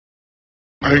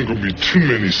ain't gonna be too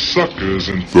many suckers,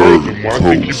 and furthermore, I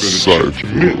think you better check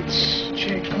your mitts.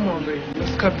 Jake, come on, baby.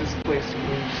 Let's cut this place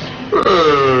loose.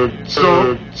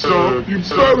 Son, you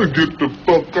better get the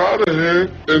fuck out of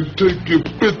here and take your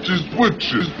bitches with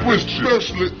you,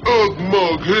 especially Ugg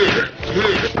Mug here.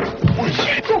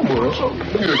 Come on,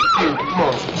 here, come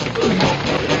on.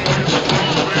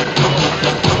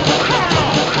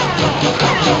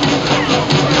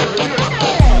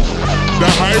 The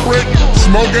hybrid,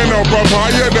 smoking a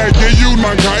papaya that give you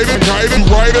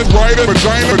bronchitis,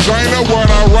 vagina, when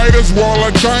I write this wall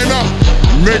of China.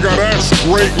 Nigga, that's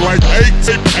great, like eight,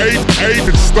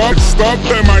 it's stuffed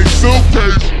in my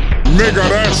suitcase. Nigga,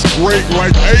 that's great,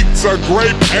 like eight's a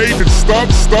grape, it's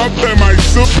stuffed in my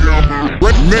suitcase.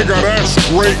 Nigga, that's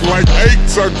great, like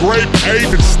eight's a grape,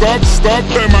 it's stuffed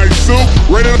in my suit.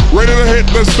 Ready to hit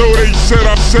the studio, shit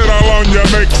all on your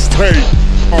mixtape.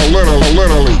 Oh,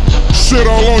 literally. Shit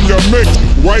all on your mix.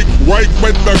 Wake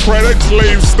with the credits,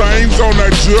 leave stains on the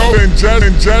jewel. And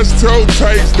just two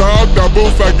takes, dog, the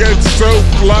booth gets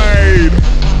souffled.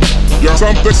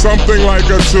 Something like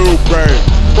a toupee.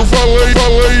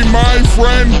 Believe my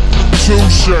friend,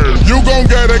 touche. You gon'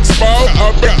 get exposed,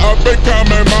 up and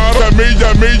coming model.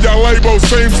 Your label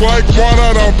seems like one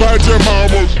of them pageant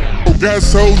models.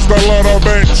 Guess who's the little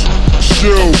bitch?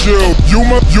 Shoot.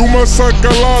 You must suck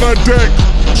a lot of dick.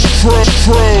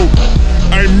 True.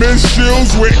 I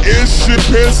misused with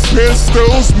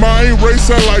pistols. Mine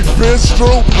racing like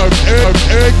bistro of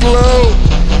igloo.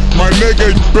 My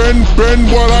nigga been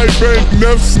what I been.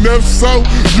 Sniff so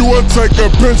you will take a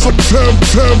pencil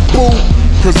temple.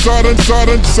 Cause I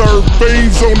done served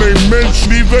fiends on they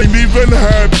mention. Even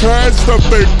had patched up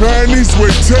they panties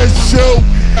with tissue.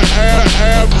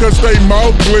 Cause they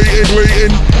mouth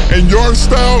bleeding. And your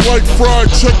style like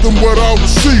fried chicken without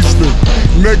seasoning.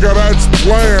 Nigga, that's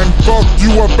bland. Fuck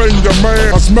you up in your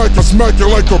man. I smack you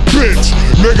like a bitch.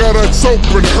 Nigga, that's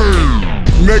open hand.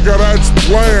 Nigga, that's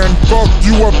bland. Fuck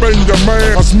you up in your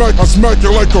man. I smack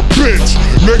you like a bitch.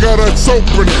 Nigga, that's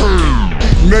open hand.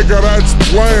 Nigga, that's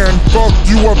bland. Fuck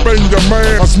you up in your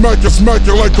man. I smack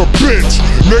you like a bitch.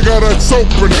 Nigga, that's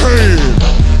open hand.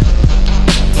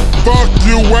 Fuck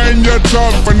you and your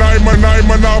tough, and I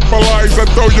monopolize. I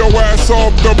throw your ass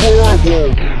off the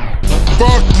boardwalk.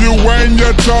 Fuck you and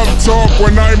your tough talk.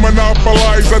 When I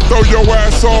monopolize, I throw your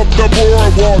ass off the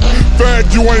boardwalk. Fat,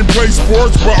 you ain't play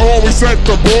sports, but always at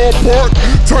the ballpark.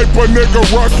 Type of nigga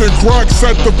rockin' Crocs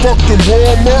at the fucking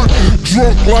Walmart.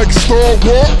 Drunk like Star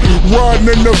Wars, riding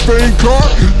in the fiend car.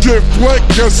 Get flicked,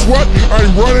 guess what? I'm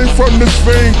running from this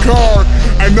fiend car.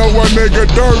 I know a nigga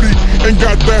dirty and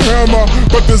got the hammer,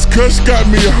 but this kush got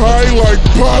me high like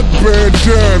pot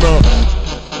bandana.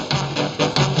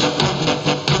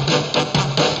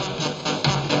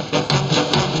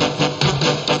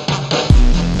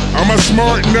 I'm a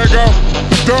smart nigga,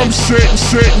 dumb shit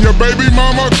and your baby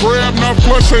mama crab not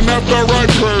flushing out the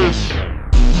right place.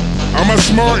 I'm a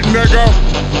smart nigga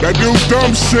that do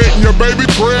dumb shit and your baby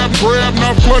crab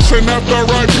not flushing out the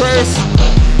right place.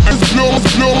 It's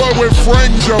Bueller with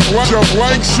Frank, jump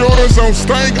blank shoulders on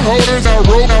stank holders. Now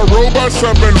robots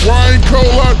up in wine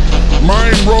cola,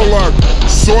 mind roller,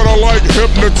 sorta like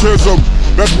hypnotism.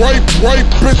 That's white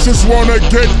bitches wanna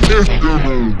get this.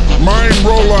 Mind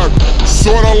roller,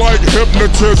 sorta like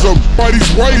hypnotism. But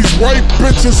these white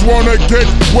bitches wanna get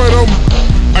with them.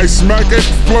 I smack it,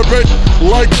 flip it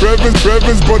like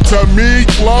Bivens, but to me,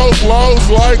 flows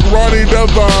like Ronnie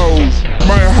DeVos.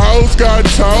 My house got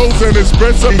toes and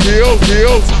expensive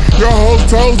heels. Your whole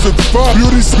toes is fuck.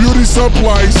 Beauty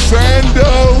supply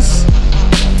sandals.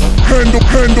 Handle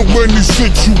any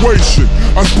situation.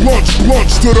 I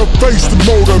plunge to the face, the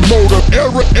motor.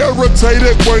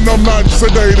 Irritated when I'm not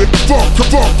sedated. Fuck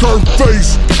her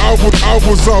face. I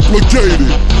was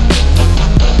obligated.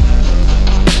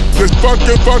 Just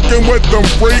fucking with them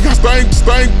freaks.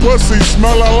 Stank pussy,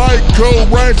 smelling like Cool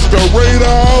Ranch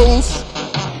Doritos.